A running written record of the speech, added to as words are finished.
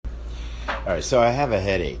All right, so I have a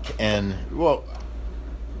headache, and well,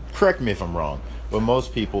 correct me if I'm wrong. What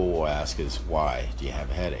most people will ask is, "Why do you have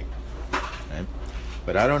a headache?" Right?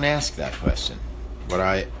 But I don't ask that question. What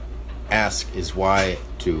I ask is, "Why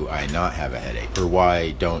do I not have a headache?" Or "Why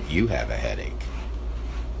don't you have a headache?"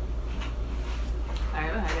 I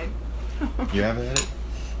have a headache. You have a headache?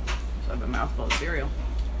 So I have a mouthful of cereal.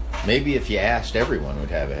 Maybe if you asked, everyone would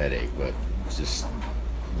have a headache, but it's just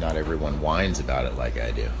not everyone whines about it like I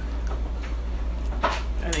do.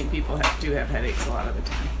 I think people do have headaches a lot of the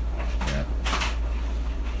time. Yeah.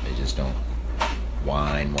 They just don't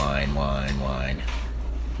whine. Oh,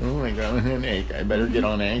 I got a headache. I better get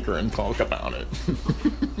on Anchor and talk about it.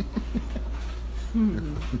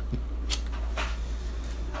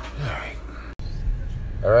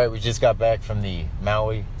 All right, we just got back from the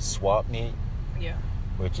Maui Swap Meet. Yeah.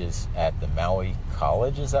 Which is at the Maui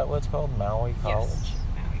College. Is that what it's called? Maui College? Yes,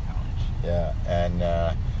 Maui College. Yeah, and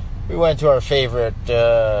we went to our favorite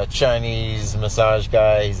Chinese massage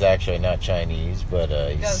guy. He's actually not Chinese, but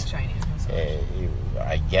He he's... does Chinese massage.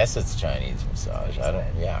 I guess it's Chinese massage. I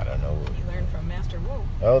don't know. He learned from Master Wu.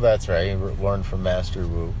 Oh, that's right. He learned from Master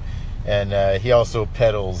Wu. And he also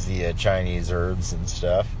peddles the Chinese herbs and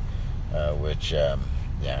stuff, which, I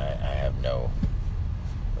have no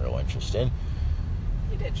real interest in.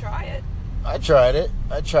 You did try it. I tried it.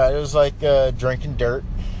 It was like drinking dirt.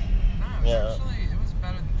 No, it was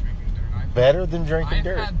better than drinking dirt. Better than drinking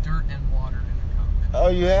dirt? I've had dirt and water in a cup. Oh,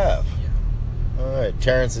 you have? Yeah. All right.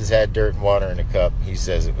 Terrence has had dirt and water in a cup. He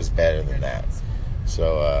says it was better than that.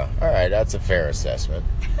 So, all right, that's a fair assessment.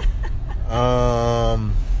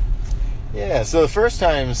 Yeah, so the first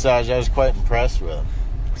time massage, I was quite impressed with him.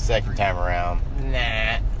 Second time around,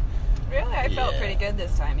 nah. Really? I felt pretty good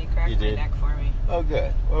this time. He cracked my neck for me. Oh,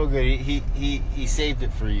 good. Oh, good. He saved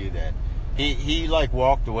it for you then. He like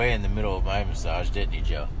walked away in the middle of my massage, didn't he,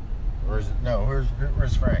 Joe? Where's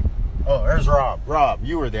Frank? Oh, there's Rob. Rob,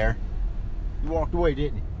 you were there. You walked away,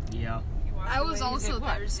 didn't you? Yeah. I was also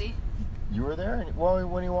there, Z. You were there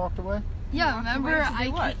when he walked away? Yeah, remember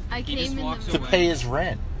I came in the To pay his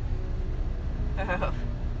rent. Oh.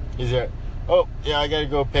 Is there? Oh, yeah, I got to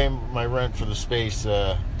go pay my rent for the space.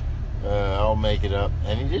 I'll make it up.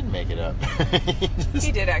 And he didn't make it up.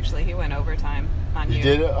 He did, actually. He went overtime on you. He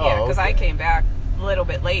did it? Oh, yeah, because okay. I came back a little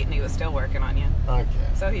bit late and he was still working on you. Okay.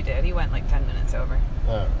 So he did. He went like 10 minutes over.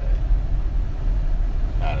 All right.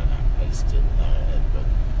 I don't know. I just didn't.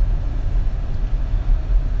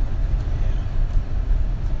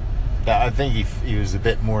 But I think he was a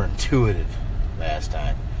bit more intuitive last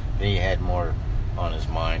time. Then he had more on his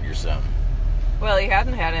mind or something. Well, he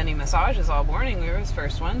hadn't had any massages all morning. We were his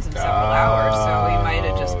first ones in several hours, so he might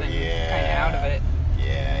have just been kind of out of it.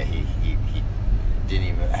 Yeah, he didn't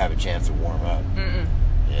even have a chance to warm up. Mm-mm.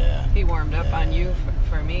 Yeah. He warmed up on you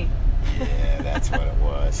for me. Yeah, that's what it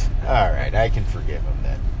was. All right, I can forgive him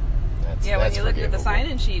then. When you looked at the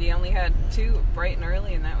sign-in sheet, he only had 2 bright and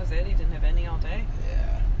early, and that was it. He didn't have any all day.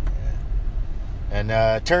 Yeah. And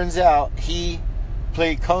turns out he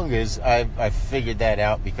played congas. I figured that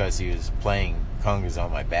out because he was playing congas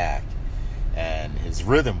on my back, and his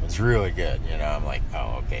rhythm was really good. I'm like,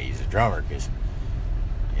 oh, okay, he's a drummer because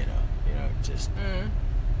just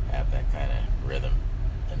have that kind of rhythm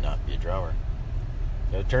and not be a drummer.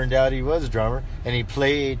 So it turned out he was a drummer, and he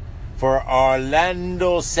played for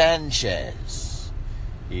Orlando Sanchez.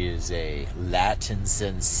 He is a Latin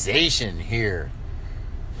sensation here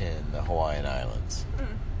in the Hawaiian Islands.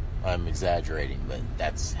 I'm exaggerating, but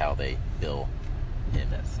that's how they bill him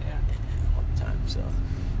all the time. So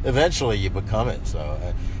eventually you become it. So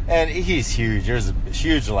and he's huge. There's a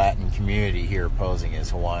huge Latin community here posing as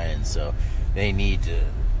Hawaiian, so they need to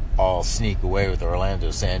all sneak away with Orlando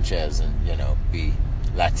Sanchez and be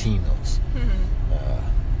Latinos.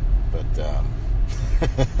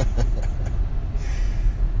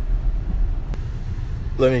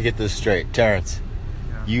 Let me get this straight, Terrence.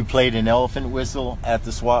 You played an elephant whistle at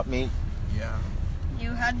the swap meet? Yeah.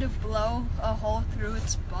 You had to blow a hole through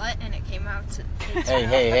its butt and it came out to its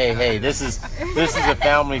Hey, this is a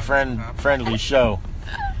family friendly show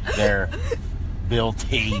there, Bill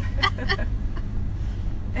T.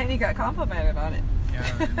 And he got complimented on it.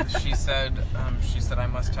 Yeah, and she said I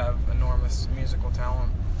must have enormous musical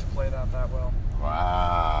talent to play that well.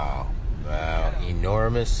 Wow.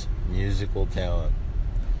 Enormous musical talent.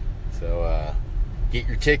 So, get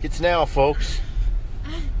your tickets now, folks.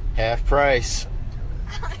 Half price.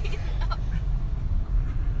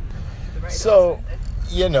 So,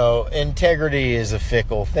 integrity is a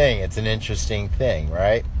fickle thing. It's an interesting thing,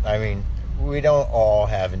 right? I mean, we don't all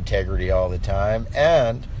have integrity all the time,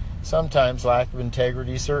 and sometimes lack of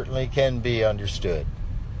integrity certainly can be understood.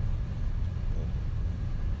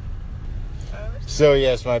 So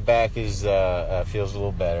yes, my back is feels a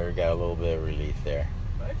little better. Got a little bit of relief there.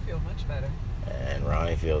 I feel much better. And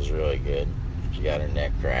Ronnie feels really good. She got her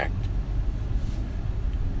neck cracked.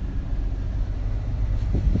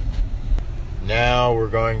 Now we're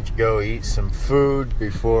going to go eat some food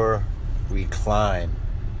before we climb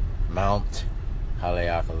Mount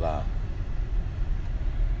Haleakala.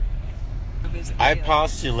 I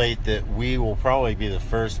postulate that we will probably be the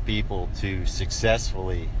first people to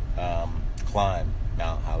successfully climb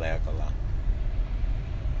Mount Haleakala.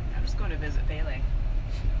 I'm just going to visit Pele.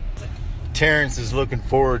 Terrence is looking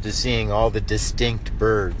forward to seeing all the distinct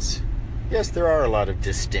birds. Yes, there are a lot of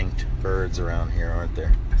distinct birds around here, aren't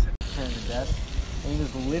there? Chair desk, and he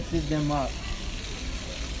just lifted them up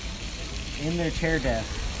in their chair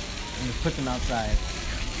desk and just put them outside.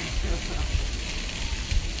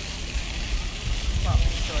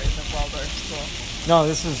 Stories of Waldorf School. No,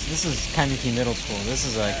 this is Kaimiki Middle School. This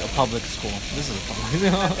is like a public school. This is a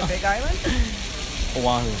public At the Big Island?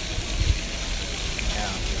 Oahu.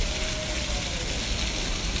 Yeah.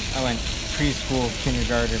 I went preschool,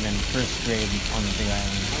 kindergarten, and first grade on the Big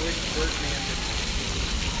Island. I wish Birdman did.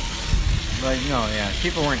 But yeah,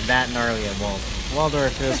 people weren't that gnarly at Waldorf.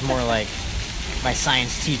 Waldorf, it was more like my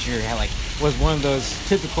science teacher was one of those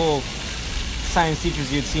typical science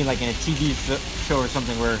teachers you'd see like in a TV show or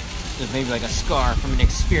something where there's maybe like a scar from an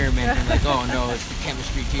experiment and like, oh no, it's the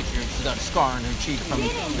chemistry teacher. She's got a scar on her cheek from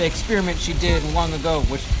the experiment she did long ago,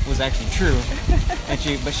 which was actually true. But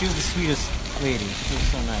she was the sweetest lady. She was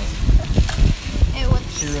so nice. Hey,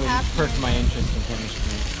 what's She really perked my interest in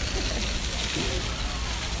chemistry.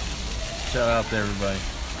 Shout out to everybody.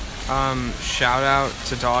 Shout out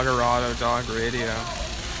to Doggerado Dog Radio.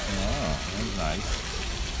 Oh, that's nice.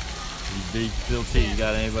 You big Phil T, you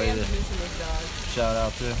got anybody to shout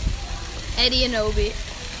out to? Eddie and Obi.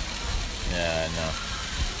 Yeah, I know.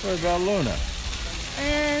 What about Luna?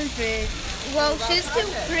 And big. Well, she's too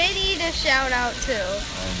pretty to shout out to.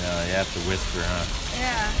 I know, you have to whisper, huh?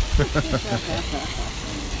 Yeah.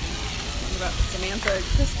 What about Samantha,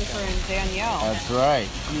 Christopher, and Danielle? That's right.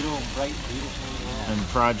 Little, bright, beautiful. And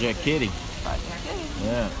Project Kitty.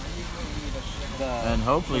 Yeah. And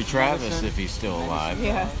hopefully Travis, if he's still alive.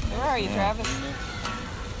 Yeah. Where are you, Yeah. Travis?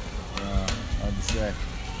 Hard to say.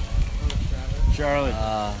 Charlie,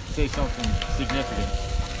 say something significant.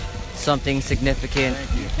 Something significant.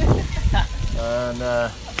 Thank you. And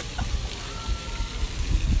Well,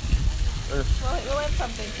 you'll have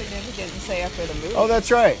something significant to say after the movie. oh, that's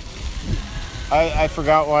right. I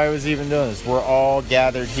forgot why I was even doing this. We're all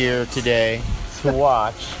gathered here today to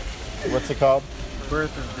watch. What's it called?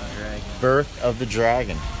 Birth of the Dragon. Birth of the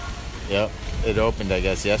Dragon. Yep. It opened, I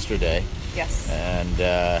guess, yesterday. Yes. And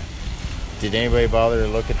did anybody bother to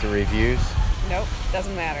look at the reviews? Nope.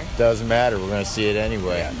 Doesn't matter. Doesn't matter. We're going to see it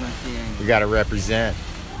anyway. We got to represent.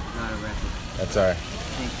 That's our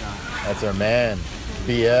man,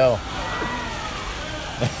 BL.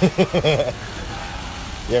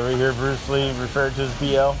 You ever hear Bruce Lee referred to as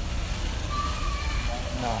BL?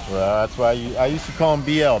 No. Well, that's why I used to call him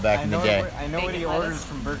BL back in the day. I know what he orders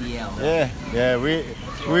from Burger King. Yeah. We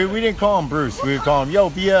didn't call him Bruce. We would call him Yo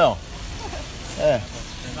BL. Yeah.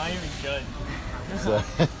 It's not even good. So,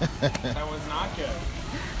 That was not good.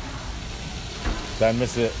 did I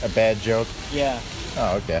miss a bad joke? Yeah.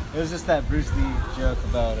 Oh, okay. It was just that Bruce Lee joke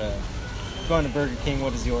about going to Burger King.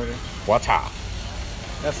 What does he order? Wata.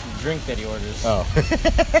 That's the drink that he orders. Oh.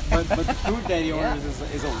 But the food that he orders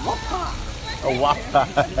is a whopper. A Wata.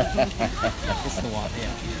 It's the whopper.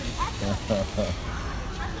 Yeah.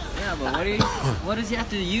 Yeah, but what does he have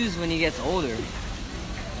to use when he gets older?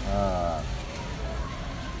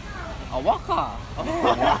 A waka.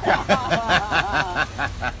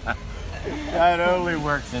 That only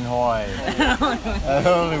works in Hawaii. That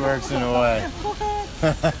only works in Hawaii.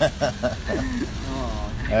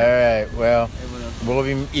 All right. Well, we'll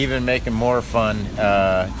be even making more fun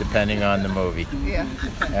depending on the movie. Yeah.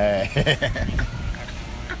 All right.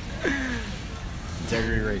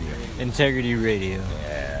 Integrity Radio. Integrity Radio.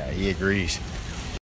 Yeah, he agrees.